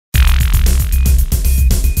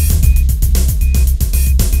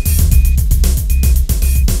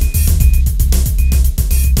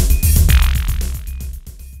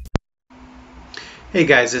Hey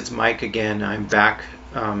guys, it's Mike again. I'm back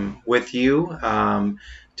with you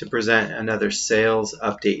to present another sales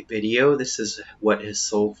update video. This is what has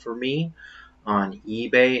sold for me on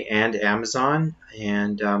eBay and Amazon.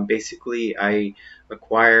 And basically, I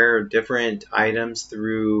acquire different items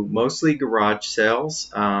through mostly garage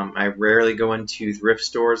sales. I rarely go into thrift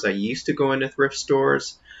stores. I used to go into thrift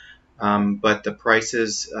stores, but the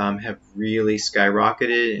prices have really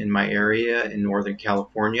skyrocketed in my area in Northern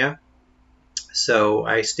California. So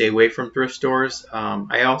I stay away from thrift stores.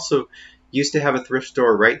 I also used to have a thrift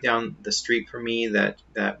store right down the street from me that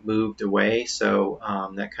moved away, so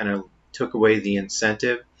that kind of took away the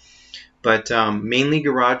incentive. But mainly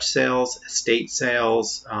garage sales, estate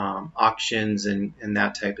sales, auctions, and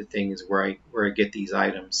that type of thing is where I get these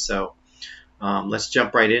items. So let's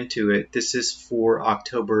jump right into it. This is for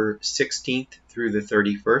October 16th through the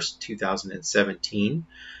 31st, 2017.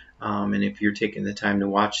 And if you're taking the time to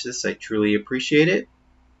watch this, I truly appreciate it.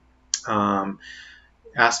 Um,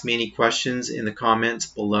 Ask me any questions in the comments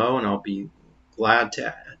below, and I'll be glad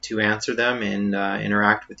to answer them and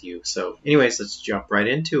interact with you. So anyways, let's jump right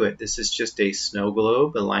into it. This is just a snow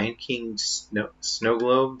globe, a Lion King snow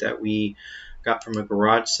globe that we got from a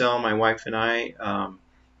garage sale, my wife and I.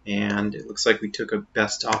 And it looks like we took a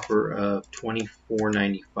best offer of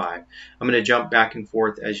 $24.95. I'm going to jump back and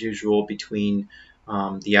forth as usual between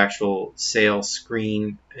the actual sale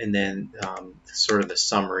screen and then sort of the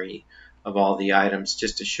summary of all the items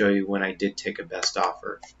just to show you when I did take a best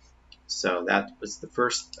offer. So that was the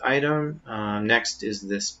first item. Next is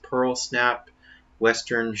this Pearl Snap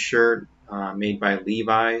Western shirt made by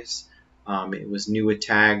Levi's. It was new with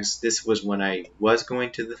tags. This was when I was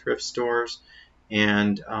going to the thrift stores.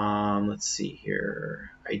 And let's see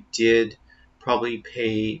here. I did probably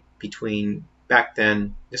pay between, back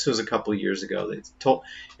then, this was a couple years ago.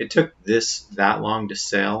 It took that long to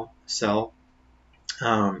sell.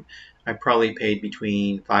 I probably paid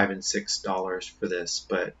between $5 and $6 for this,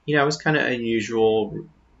 but it was kind of unusual,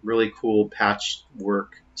 really cool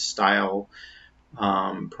patchwork style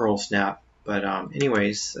pearl snap. But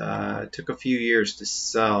anyways, it took a few years to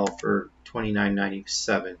sell for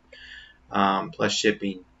 $29.97 plus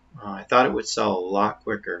shipping. I thought it would sell a lot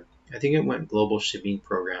quicker. I think it went global shipping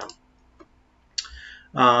program.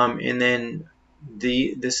 And then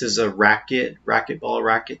this is a racquetball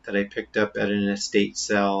racket that I picked up at an estate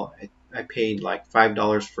sale. I paid like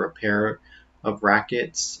 $5 for a pair of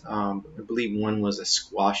rackets. I believe one was a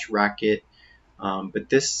squash racket, but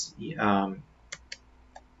this it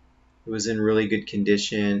was in really good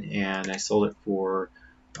condition, and I sold it for.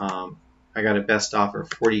 I got a best offer of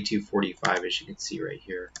 $42.45, as you can see right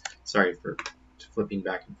here. Sorry for flipping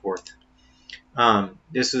back and forth.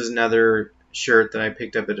 This is another shirt that I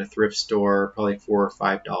picked up at a thrift store, probably $4 or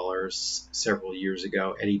 $5 several years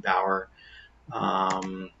ago. Eddie Bauer.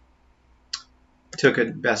 Took a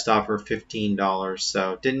best offer of $15,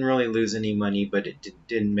 so didn't really lose any money, but it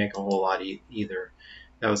didn't make a whole lot either.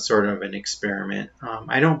 That was sort of an experiment.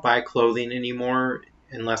 I don't buy clothing anymore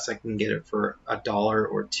unless I can get it for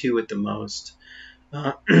 $1 or $2 at the most,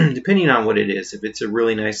 depending on what it is. If it's a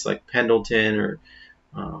really nice like Pendleton or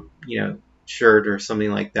shirt or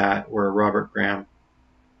something like that, or a Robert Graham,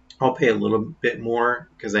 I'll pay a little bit more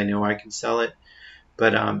because I know I can sell it.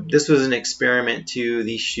 But this was an experiment too.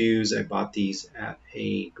 These shoes, I bought these at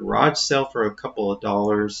a garage sale for a couple of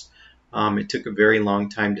dollars. It took a very long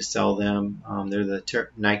time to sell them. They're the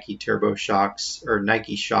Nike Turbo Shocks, or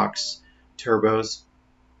Nike Shox Turbos.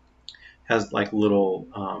 Has like little,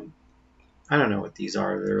 I don't know what these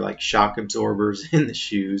are. They're like shock absorbers in the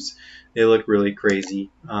shoes. They look really crazy.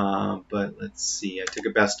 But let's see. I took a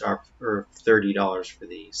best offer of $30 for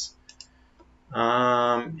these.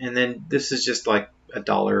 And then this is just like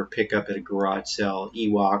 $1 pickup at a garage sale.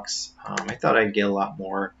 Ewoks. I thought I'd get a lot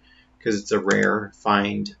more because it's a rare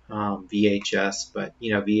find VHS, but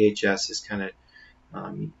VHS is kind of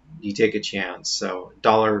you take a chance. So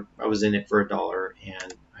 $1, I was in it for $1,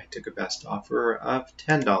 and I took a best offer of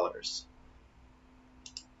 $10.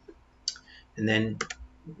 And then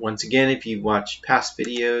once again, if you watch past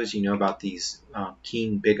videos, you know about these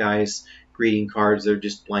King Big Eyes greeting cards. They're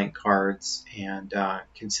just blank cards, and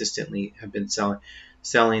consistently have been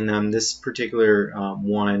selling them. This particular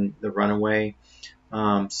one, the Runaway,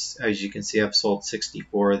 as you can see, I've sold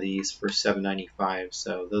 64 of these for $7.95.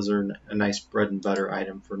 So those are a nice bread and butter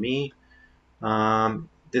item for me.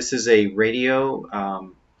 This is a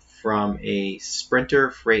radio from a Sprinter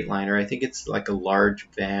Freightliner. I think it's like a large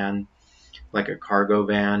van, like a cargo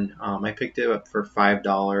van. I picked it up for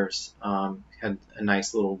 $5. Had a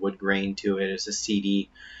nice little wood grain to it. It's a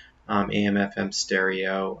CD, AM/FM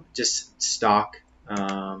stereo, just stock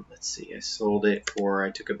Let's see, I sold it for,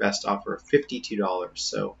 I took a best offer of $52.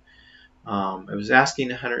 So I was asking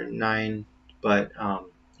 109, but I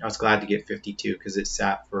was glad to get 52 because it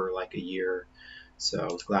sat for like a year. So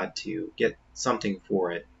I was glad to get something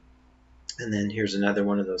for it. And then here's another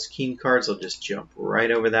one of those Keen cards. I'll just jump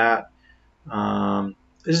right over that.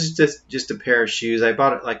 This is just a pair of shoes. I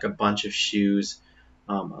bought like a bunch of shoes,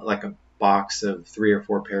 like a box of 3 or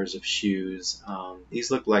 4 pairs of shoes.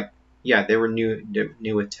 These look like, yeah, they were new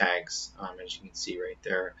with tags, as you can see right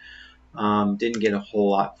there. Didn't get a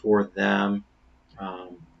whole lot for them.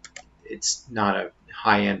 Um, it's not a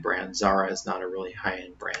high-end brand. Zara is not a really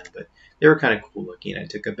high-end brand, but they were kind of cool looking. I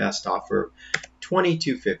took a best offer of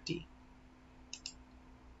 $22.50.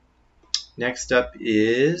 Next up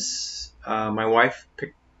is my wife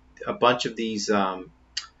picked a bunch of these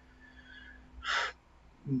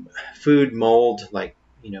food mold, like,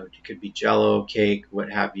 it could be Jello, cake,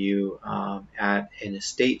 what have you, at an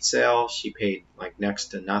estate sale. She paid like next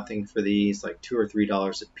to nothing for these, like $2 or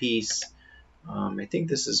 $3 a piece. I think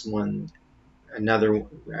this is another.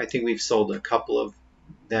 I think we've sold a couple of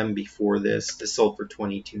them before this. This sold for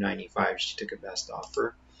 $22.95. She took a best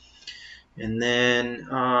offer. And then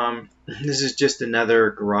this is just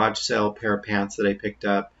another garage sale pair of pants that I picked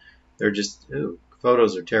up. They're just,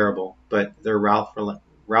 photos are terrible, but they're Ralph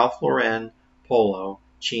Lauren polo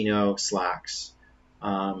chino slacks.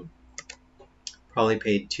 Probably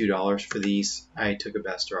paid $2 for these. I took a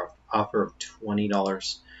best offer of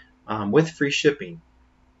 $20 with free shipping.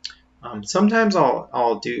 Sometimes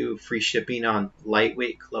I'll do free shipping on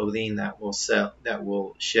lightweight clothing that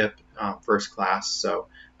will ship first class, so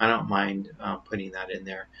I don't mind putting that in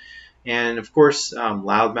there. And of course,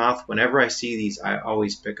 loudmouth. Whenever I see these, I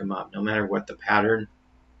always pick them up, no matter what the pattern.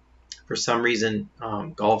 For some reason,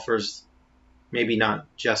 golfers, maybe not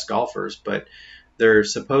just golfers, but they're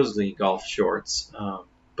supposedly golf shorts.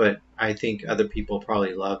 But I think other people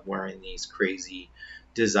probably love wearing these crazy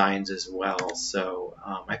designs as well. So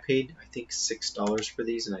I paid, I think, $6 for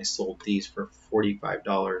these, and I sold these for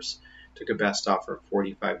 $45. Took a best offer of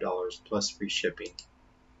 $45 plus free shipping.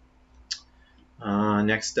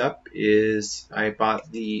 Next up is I bought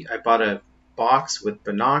a box with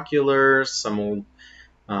binoculars, some old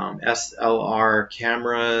SLR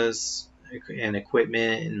cameras and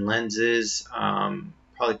equipment and lenses.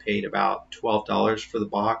 Probably paid about $12 for the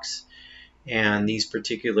box. And these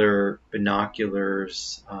particular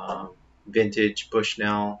binoculars, vintage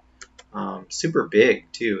Bushnell, super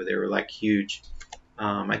big too. They were like huge.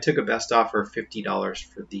 I took a best offer of $50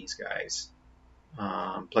 for these guys,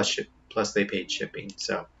 plus they paid shipping.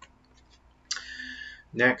 So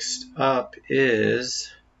next up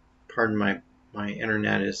is, pardon my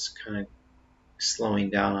internet is kind of slowing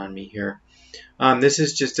down on me here. This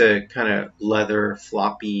is just a kind of leather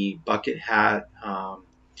floppy bucket hat.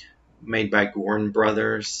 Made by Gordon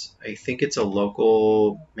Brothers. I think it's a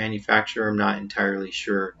local manufacturer. I'm not entirely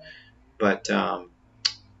sure, but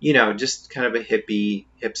just kind of a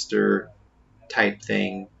hipster type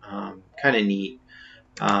thing. Kind of neat.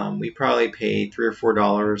 We probably paid $3 or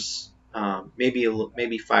 $4,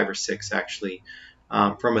 maybe 5 or 6 actually,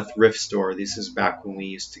 from a thrift store. This is back when we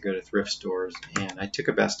used to go to thrift stores, and I took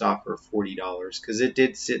a best offer of $40 because it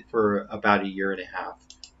did sit for about a year and a half.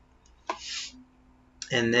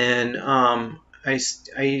 And then I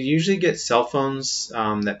usually get cell phones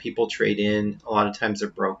that people trade in. A lot of times they're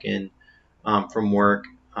broken from work.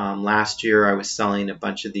 Last year I was selling a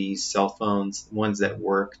bunch of these cell phones, ones that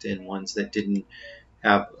worked and ones that didn't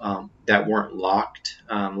have, that weren't locked.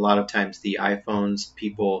 A lot of times the iPhones,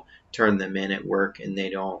 people turn them in at work and they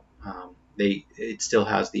don't. It still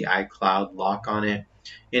has the iCloud lock on it.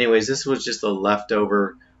 Anyways, this was just a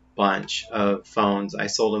leftover bunch of phones. I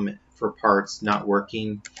sold them for parts, not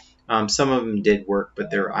working. Some of them did work, but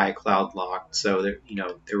they're iCloud locked, so they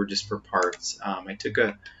were just for parts. I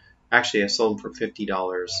sold them for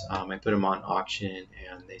 $50. I put them on auction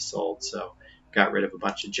and they sold, so got rid of a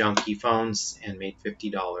bunch of junky phones and made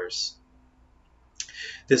 $50.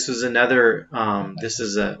 This was another. This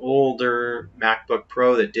is an older MacBook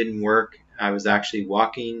Pro that didn't work. I was actually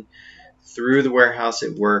walking through the warehouse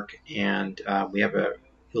at work, and we have a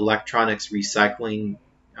electronics recycling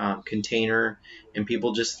container, and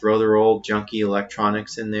people just throw their old junky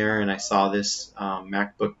electronics in there. And I saw this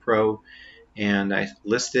MacBook Pro, and I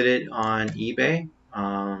listed it on eBay.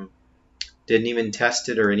 Didn't even test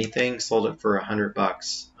it or anything. Sold it for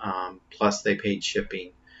 $100, plus they paid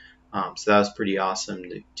shipping. So that was pretty awesome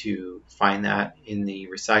to find that in the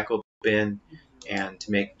recycle bin and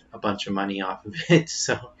to make a bunch of money off of it.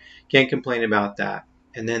 So can't complain about that.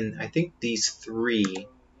 And then I think these 3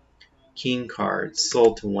 Keen cards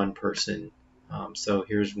sold to one person. So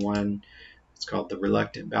here's one. It's called The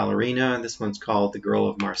Reluctant Ballerina. This one's called The Girl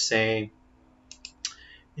of Marseille.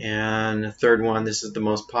 And the third one, this is the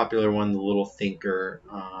most popular one, The Little Thinker.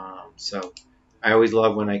 So I always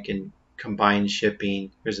love when I can combine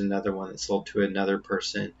shipping. Here's another one that's sold to another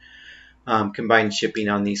person. Combine shipping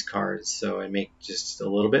on these cards, so I make just a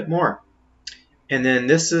little bit more. And then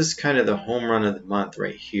this is kind of the home run of the month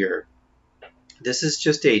right here. This is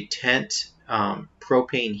just a tent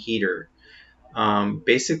propane heater.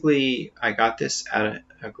 Basically, I got this at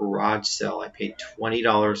a garage sale. I paid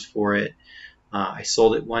 $20 for it. I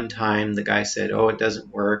sold it one time. The guy said, "Oh, it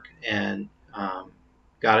doesn't work," and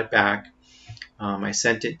got it back. I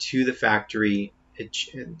sent it to the factory.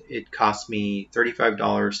 It cost me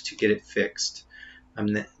 $35 to get it fixed.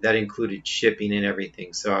 That included shipping and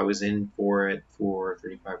everything. So I was in for it for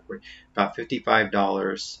about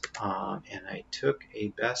 $55. And I took a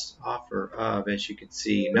best offer of, as you can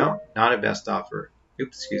see, no, not a best offer.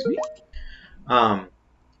 Oops, excuse me.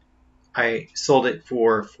 I sold it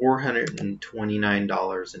for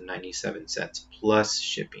 $429.97 plus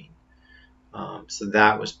shipping. So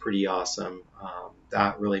that was pretty awesome.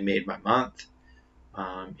 That really made my month.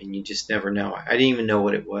 And you just never know. I didn't even know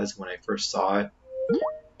what it was when I first saw it,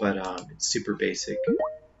 but it's super basic.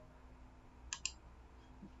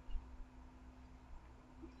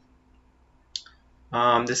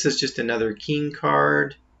 This is just another King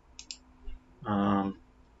card. And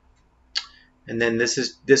then this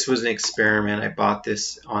was an experiment. I bought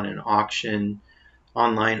this on an auction,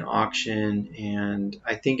 online auction, and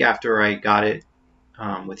I think after I got it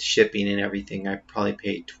with shipping and everything, I probably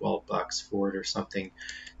paid $12 for it or something.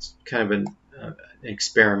 It's kind of an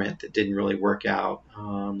experiment that didn't really work out.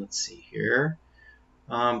 Let's see here.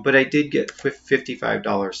 But I did get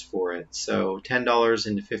 $55 for it. So $10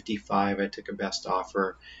 into $55, I took a best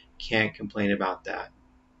offer. Can't complain about that.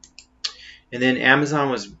 And then Amazon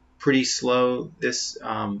was pretty slow this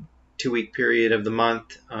 2-week period of the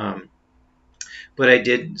month. But I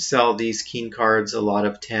did sell these Keen cards, a lot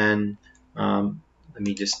of 10. Let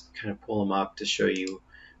me just kind of pull them up to show you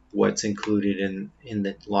what's included in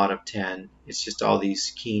the lot of 10. It's just all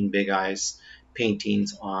these Keen Big Eyes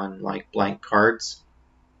paintings on like blank cards.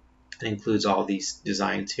 It includes all these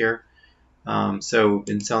designs here. So we've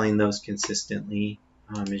been selling those consistently,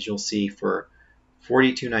 as you'll see, for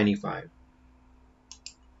 $42.95.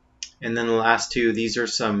 And then the last two, these are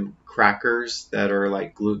some crackers that are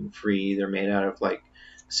like gluten-free. They're made out of like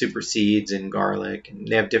super seeds and garlic, and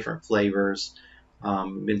they have different flavors.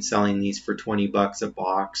 I've been selling these for $20 a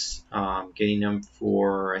box, getting them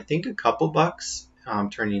for I think a couple bucks,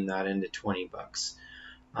 turning that into $20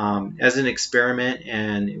 as an experiment,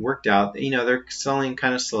 and it worked out. You know, they're selling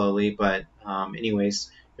kind of slowly, but anyways,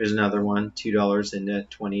 there's another one, $2 into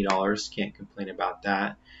 $20. Can't complain about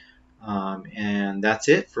that. And that's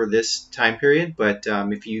it for this time period. But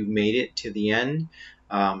if you made it to the end,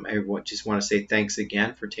 I just want to say thanks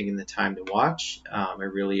again for taking the time to watch. I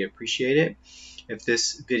really appreciate it. If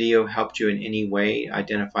this video helped you in any way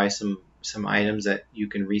identify some items that you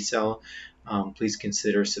can resell, please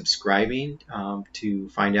consider subscribing to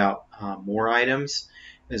find out more items,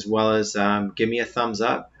 as well as give me a thumbs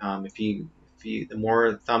up. The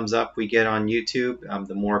more thumbs up we get on YouTube,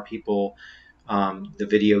 the more people the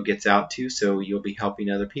video gets out to, so you'll be helping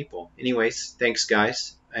other people. Anyways, thanks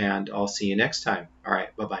guys, and I'll see you next time. All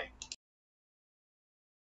right, bye-bye.